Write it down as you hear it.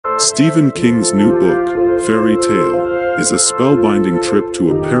Stephen King's new book, Fairy Tale, is a spellbinding trip to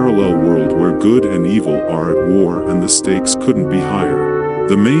a parallel world where good and evil are at war and the stakes couldn't be higher.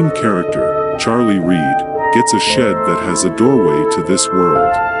 The main character, Charlie Reade, gets a shed that has a doorway to this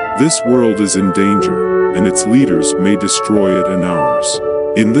world. This world is in danger, and its leaders may destroy it and ours.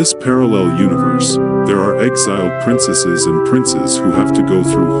 In this parallel universe, there are exiled princesses and princes who have to go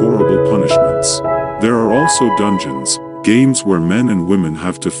through horrible punishments. There are also dungeons, games where men and women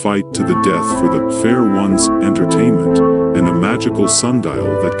have to fight to the death for the fair one's entertainment, and a magical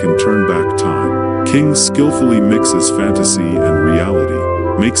sundial that can turn back time. King skillfully mixes fantasy and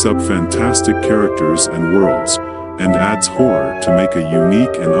reality, makes up fantastic characters and worlds, and adds horror to make a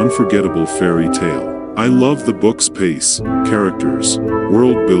unique and unforgettable fairy tale. I love the book's pace, characters,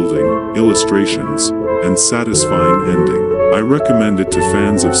 world building, illustrations, and satisfying ending. I recommend it to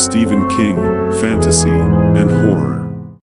fans of Stephen King, fantasy, and horror.